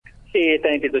Sí,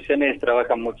 estas instituciones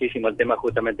trabajan muchísimo el tema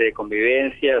justamente de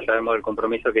convivencia, sabemos el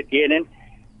compromiso que tienen.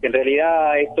 En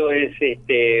realidad esto es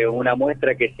una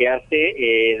muestra que se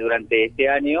hace durante este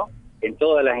año en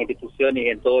todas las instituciones y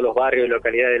en todos los barrios y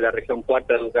localidades de la región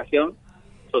Cuarta de Educación.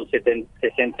 Son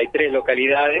 63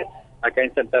 localidades. Acá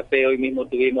en Santa Fe hoy mismo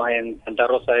tuvimos en Santa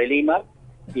Rosa de Lima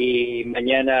y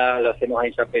mañana lo hacemos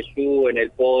en Yapeyú, en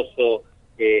El Pozo,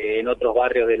 en otros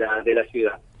barrios de la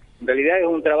ciudad. En realidad es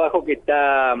un trabajo que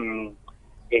está, no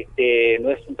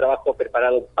es un trabajo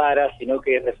preparado para, sino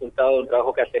que es resultado de un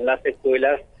trabajo que hacen las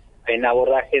escuelas en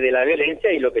abordaje de la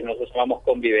violencia y lo que nosotros llamamos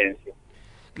convivencia.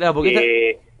 Claro,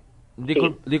 porque Sí.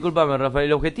 discúlpame, Rafael,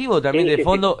 el objetivo también Sí, de sí,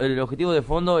 fondo, el objetivo de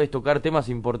fondo es tocar temas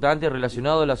importantes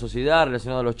relacionados a la sociedad,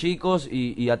 relacionados a los chicos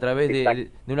y a través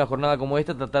de una jornada como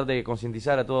esta tratar de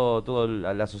concientizar a todo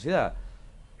a la sociedad.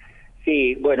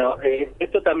 Sí, bueno,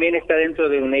 esto también está dentro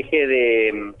de un eje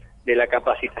de la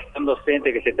capacitación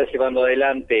docente que se está llevando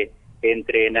adelante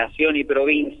entre nación y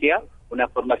provincia, una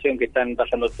formación que están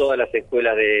pasando todas las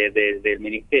escuelas del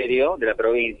ministerio, de la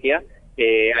provincia.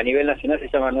 A nivel nacional se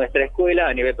llama Nuestra Escuela,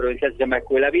 a nivel provincial se llama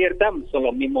Escuela Abierta, son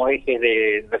los mismos ejes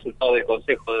de resultados del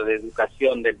Consejo de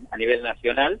Educación a nivel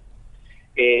nacional,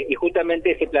 y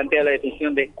justamente se plantea la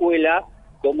definición de escuela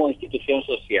como institución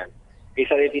social.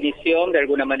 Esa definición, de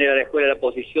alguna manera, la escuela la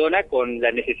posiciona con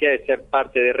la necesidad de ser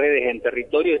parte de redes en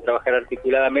territorio y de trabajar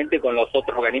articuladamente con los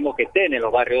otros organismos que estén en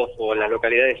los barrios o en las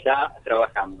localidades ya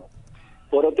trabajando.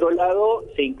 Por otro lado,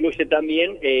 se incluye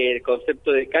también el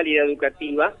concepto de calidad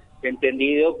educativa,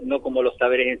 entendido no como los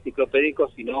saberes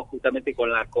enciclopédicos, sino justamente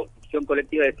con la construcción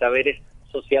colectiva de saberes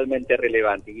socialmente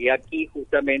relevantes. Y aquí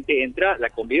justamente entra la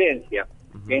convivencia,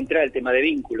 entra el tema de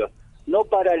vínculos. No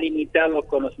para limitar los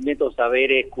conocimientos,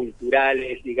 saberes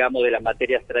culturales, digamos, de las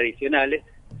materias tradicionales,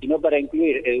 sino para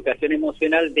incluir educación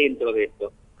emocional dentro de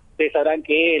esto. Ustedes sabrán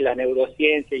que la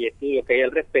neurociencia y estudios que hay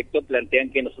al respecto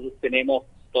plantean que nosotros tenemos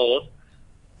todos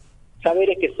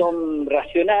saberes que son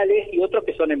racionales y otros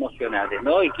que son emocionales,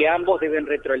 ¿no? Y que ambos deben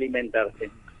retroalimentarse.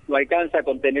 No alcanza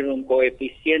con tener un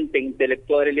coeficiente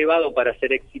intelectual elevado para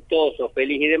ser exitoso,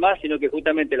 feliz y demás, sino que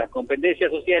justamente las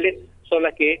competencias sociales son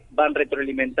las que van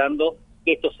retroalimentando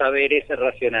estos saberes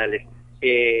racionales.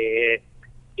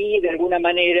 Y de alguna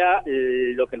manera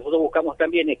lo que nosotros buscamos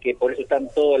también es que, por eso están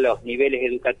todos los niveles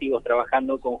educativos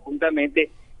trabajando conjuntamente,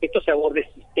 esto se aborde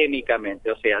sistémicamente,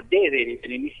 o sea, desde el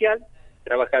nivel inicial,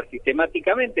 trabajar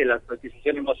sistemáticamente la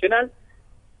alfabetización emocional.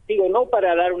 Digo, no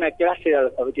para dar una clase de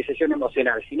alfabetización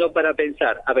emocional, sino para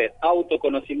pensar,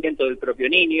 autoconocimiento del propio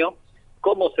niño,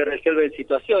 cómo se resuelven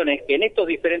situaciones, que en estos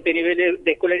diferentes niveles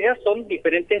de escolaridad son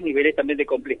diferentes niveles también de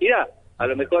complejidad. A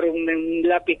lo mejor un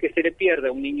lápiz que se le pierde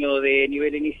a un niño de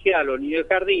nivel inicial o un niño de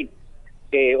jardín,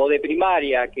 o de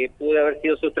primaria, que pudo haber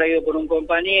sido sustraído por un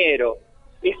compañero.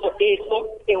 Eso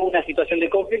es una situación de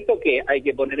conflicto que hay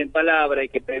que poner en palabra, hay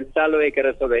que pensarlo, hay que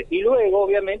resolver. Y luego,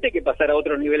 obviamente, hay que pasar a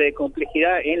otros niveles de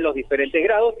complejidad en los diferentes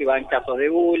grados, que van casos de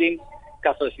bullying,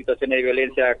 casos de situaciones de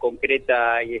violencia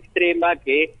concreta y extrema,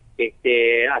 que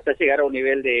hasta llegar a un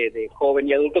nivel de joven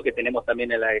y adulto que tenemos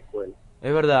también en la escuela.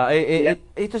 Es verdad,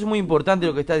 esto es muy importante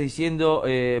lo que estás diciendo.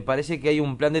 Parece que hay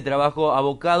un plan de trabajo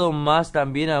abocado más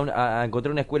también a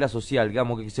encontrar una escuela social,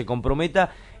 digamos, que se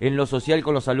comprometa en lo social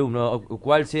con los alumnos,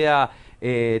 cual sea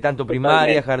tanto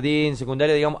primaria, jardín,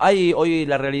 secundaria, digamos. Hoy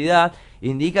la realidad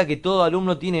indica que todo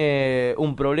alumno tiene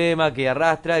un problema que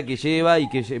arrastra, que lleva y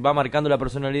que va marcando la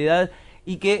personalidad,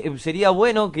 y que sería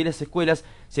bueno que las escuelas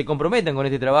se comprometan con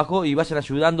este trabajo y vayan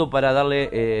ayudando para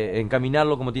darle,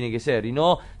 encaminarlo como tiene que ser, y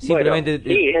no simplemente...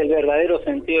 Bueno, sí, es el verdadero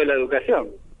sentido de la educación.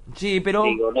 Sí, pero...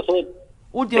 Digo, nosotros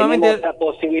últimamente tenemos la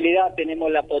posibilidad,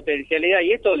 tenemos la potencialidad,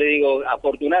 y esto le digo,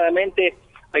 afortunadamente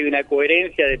hay una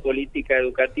coherencia de política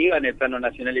educativa en el plano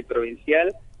nacional y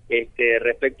provincial,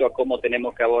 respecto a cómo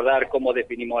tenemos que abordar, cómo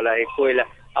definimos las escuelas.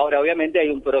 Ahora, obviamente, hay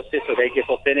un proceso que hay que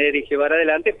sostener y llevar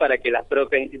adelante para que las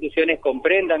propias instituciones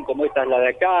comprendan, como esta es la de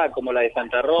acá, como la de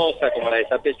Santa Rosa, como la de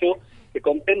Yapeyú, que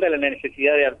comprendan la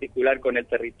necesidad de articular con el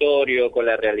territorio, con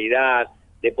la realidad,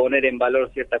 de poner en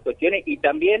valor ciertas cuestiones, y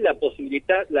también la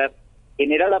posibilidad,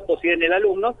 generar la posibilidad en el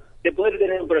alumno de poder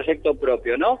tener un proyecto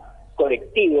propio, ¿no?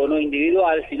 Colectivo, no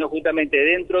individual, sino justamente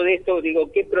dentro de esto,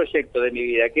 digo, ¿qué proyecto de mi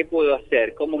vida? ¿Qué puedo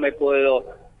hacer? ¿Cómo me puedo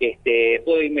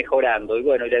ir mejorando? Y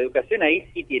bueno, la educación ahí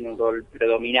sí tiene un rol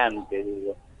predominante,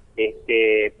 digo.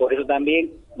 Por eso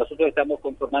también nosotros hemos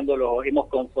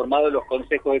conformado los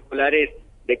consejos escolares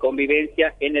de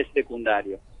convivencia en el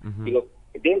secundario. Digo,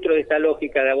 dentro de esta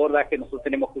lógica de abordaje nosotros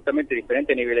tenemos justamente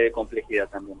diferentes niveles de complejidad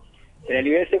también. En el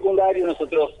nivel secundario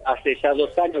nosotros hace ya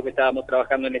 2 años que estábamos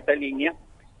trabajando en esta línea,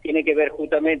 tiene que ver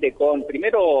justamente con,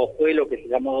 primero fue lo que se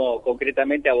llamó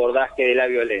concretamente abordaje de la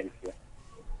violencia.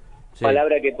 Sí.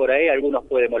 Palabra que por ahí a algunos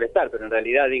puede molestar, pero en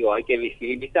realidad, digo, hay que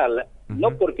visibilizarla,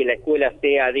 no porque la escuela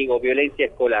sea, digo, violencia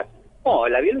escolar. No,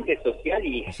 la violencia es social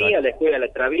y sí, a la escuela la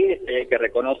atraviesa, hay que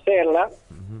reconocerla,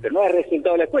 pero no es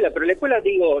resultado de la escuela. Pero la escuela,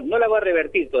 digo, no la va a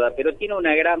revertir toda, pero tiene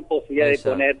una gran posibilidad de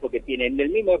poner, porque tiene en el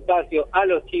mismo espacio a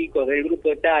los chicos del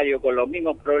grupo etario con los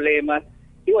mismos problemas,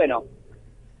 y bueno,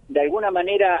 de alguna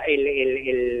manera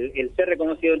el ser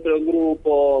reconocido dentro de un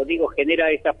grupo, digo, genera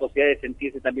esa posibilidad de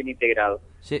sentirse también integrado.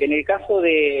 Sí. En el caso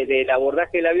del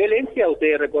abordaje de la violencia,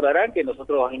 ustedes recordarán que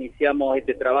nosotros iniciamos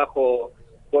este trabajo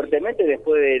fuertemente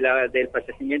después del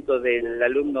fallecimiento del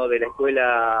alumno de la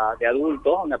escuela de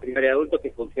adultos, una primaria de adultos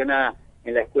que funciona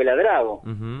en la escuela Drago.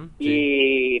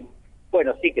 Sí. Y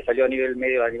bueno, sí, que salió a nivel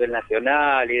medio, a nivel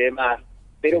nacional y demás.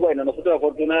 Pero bueno, nosotros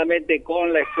afortunadamente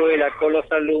con la escuela, con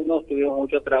los alumnos, tuvimos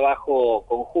mucho trabajo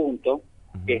conjunto,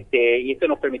 y esto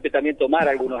nos permitió también tomar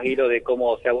algunos hilos de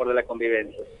cómo se aborda la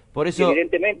convivencia. Por eso,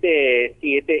 evidentemente,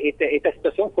 sí, esta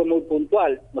situación fue muy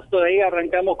puntual. Nosotros ahí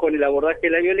arrancamos con el abordaje de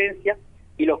la violencia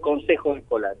y los consejos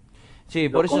escolares. sí,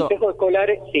 por los eso... consejos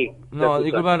escolares, sí. No,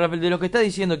 disculpa, Rafael, de lo que está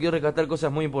diciendo quiero rescatar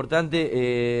cosas muy importantes,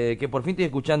 que por fin estoy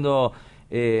escuchando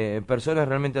personas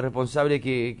realmente responsables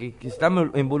que se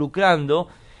están involucrando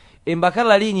en bajar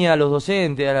la línea a los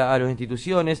docentes, a las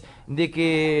instituciones, de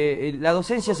que la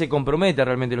docencia se comprometa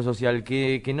realmente en lo social,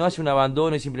 que no hace un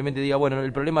abandono y simplemente diga, bueno,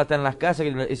 el problema está en las casas,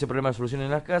 que ese problema lo soluciona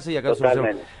en las casas y acá lo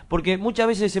solucionamos. Porque muchas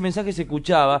veces ese mensaje se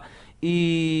escuchaba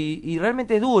y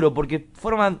realmente es duro, porque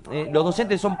los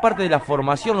docentes son parte de la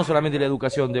formación, no solamente de la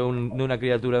educación de una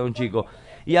criatura, de un chico.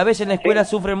 Y a veces en la escuela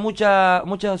sufren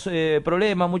muchos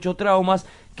problemas, muchos traumas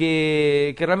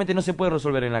que realmente no se pueden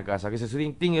resolver en la casa, que se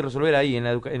tienen que resolver ahí, en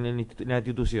la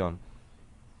institución.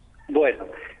 Bueno,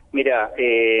 mira,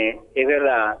 es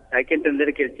verdad, hay que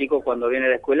entender que el chico cuando viene a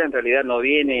la escuela en realidad no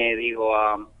viene, digo,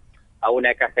 a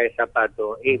una caja de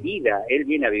zapatos, es vida, él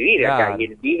viene a vivir acá, y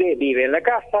él vive en la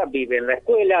casa, vive en la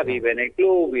escuela, vive en el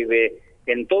club, vive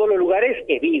en todos los lugares,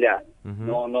 es vida,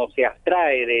 no se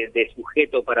abstrae de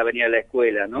sujeto para venir a la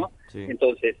escuela, ¿no? Sí.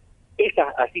 Entonces,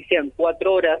 así sean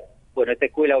 4 horas, bueno, esta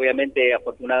escuela obviamente,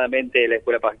 afortunadamente, la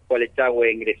escuela Pascual Echagüe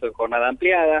ingresó en jornada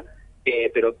ampliada,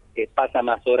 pero pasa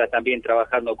más horas también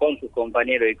trabajando con sus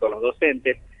compañeros y con los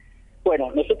docentes.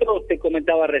 Bueno, nosotros les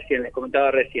comentaba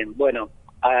recién, bueno,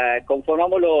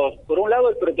 conformamos por un lado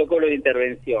el protocolo de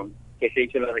intervención que se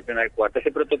hizo en la Regional Cuarta.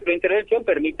 Ese protocolo de intervención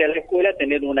permite a la escuela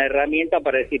tener una herramienta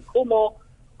para decir,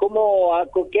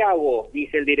 ¿qué hago?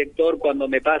 Dice el director cuando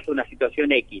me pasa una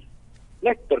situación X. No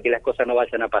es porque las cosas no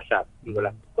vayan a pasar. Digo,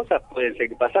 las cosas pueden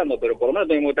seguir pasando, pero por lo menos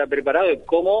tenemos que estar preparados de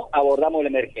cómo abordamos el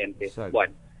emergente. Exacto.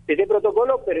 Bueno, este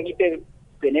protocolo permite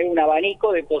tener un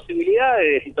abanico de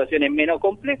posibilidades, de situaciones menos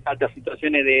complejas, otras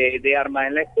situaciones de armas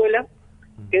en la escuela,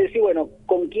 que decir, bueno,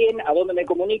 ¿con quién? ¿A dónde me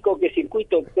comunico? ¿Qué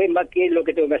circuito? ¿Qué es lo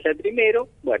que tengo que hacer primero?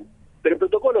 Bueno, pero el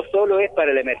protocolo solo es para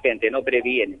el emergente, no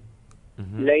previene.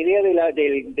 La idea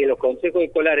de los consejos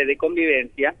escolares de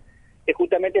convivencia es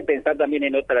justamente pensar también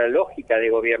en otra lógica de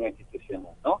gobierno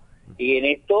institucional, ¿no? Y en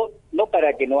esto, no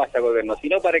para que no haya gobierno,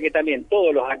 sino para que también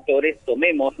todos los actores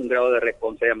tomemos un grado de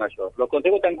responsabilidad mayor. Los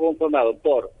consejos están conformados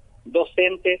por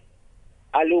docentes,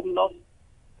 alumnos,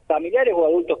 familiares o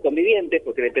adultos convivientes,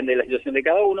 porque depende de la situación de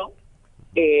cada uno,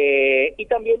 y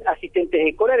también asistentes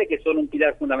escolares, que son un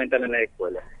pilar fundamental en la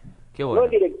escuela. Qué bueno.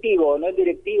 No el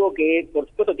directivo que por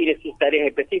supuesto tiene sus tareas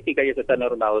específicas y eso está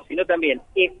normado, sino también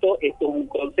esto es un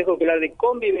consejo escolar de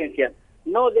convivencia,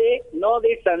 no de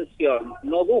sanción,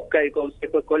 no busca el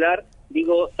consejo escolar,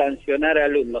 sancionar a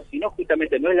alumnos, sino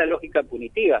justamente no es la lógica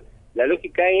punitiva. La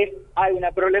lógica es, hay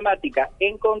una problemática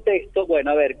en contexto,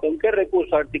 bueno, a ver, ¿con qué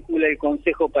recursos articula el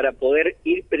Consejo para poder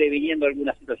ir previniendo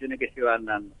algunas situaciones que se van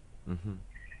dando?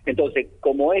 Entonces,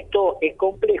 como esto es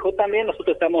complejo, también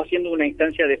nosotros estamos haciendo una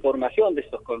instancia de formación de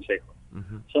esos consejos.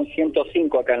 Son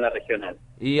 105 acá en la regional.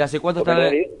 ¿Y hace cuánto se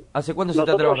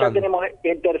está trabajando?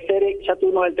 Ya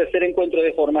tuvimos el tercer encuentro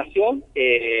de formación.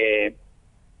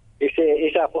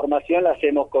 Esa formación la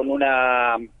hacemos con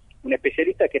una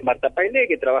especialista que es Marta Pailé,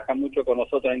 que trabaja mucho con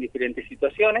nosotros en diferentes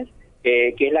situaciones,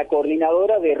 que es la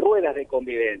coordinadora de ruedas de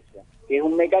convivencia, que es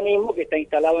un mecanismo que está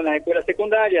instalado en las escuelas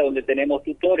secundarias, donde tenemos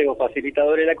tutores o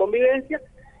facilitadores de la convivencia,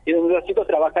 y donde los chicos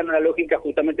trabajan en una lógica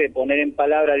justamente de poner en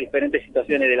palabra diferentes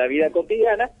situaciones de la vida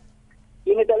cotidiana,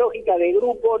 y en esta lógica de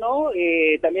grupo, ¿no?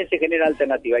 También se genera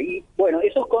alternativa. Y bueno,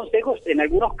 esos consejos, en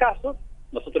algunos casos,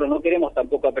 nosotros no queremos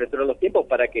tampoco apresurar los tiempos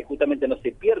para que justamente no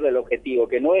se pierda el objetivo,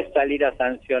 que no es salir a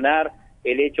sancionar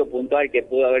el hecho puntual que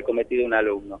pudo haber cometido un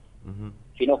alumno,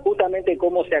 sino justamente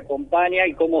cómo se acompaña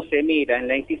y cómo se mira en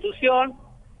la institución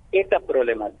estas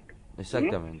problemáticas.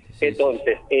 Exactamente. ¿Mm?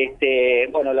 Entonces,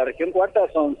 bueno, la región cuarta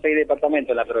son 6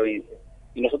 departamentos en la provincia.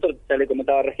 Y nosotros, ya le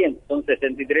comentaba recién, son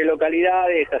 63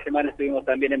 localidades. Esta semana estuvimos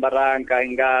también en Barranca,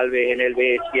 en Galvez, en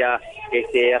Helvecia,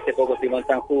 hace poco estuvimos en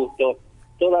San Justo.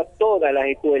 Todas las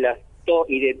escuelas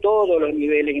y de todos los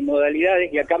niveles y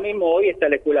modalidades, y acá mismo hoy está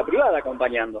la escuela privada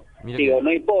acompañando. Digo,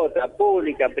 no importa,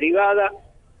 pública, privada,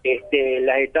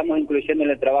 las estamos incluyendo en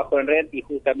el trabajo en red y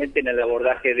justamente en el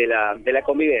abordaje de la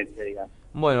convivencia, digamos.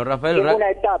 Bueno, Rafael...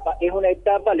 Es una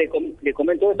etapa, le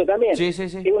comento esto también. Sí.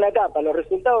 Es una etapa, los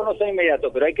resultados no son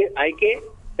inmediatos, pero hay que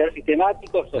ser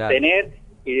sistemáticos, sostener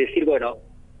y decir, bueno,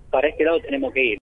 para este lado tenemos que ir.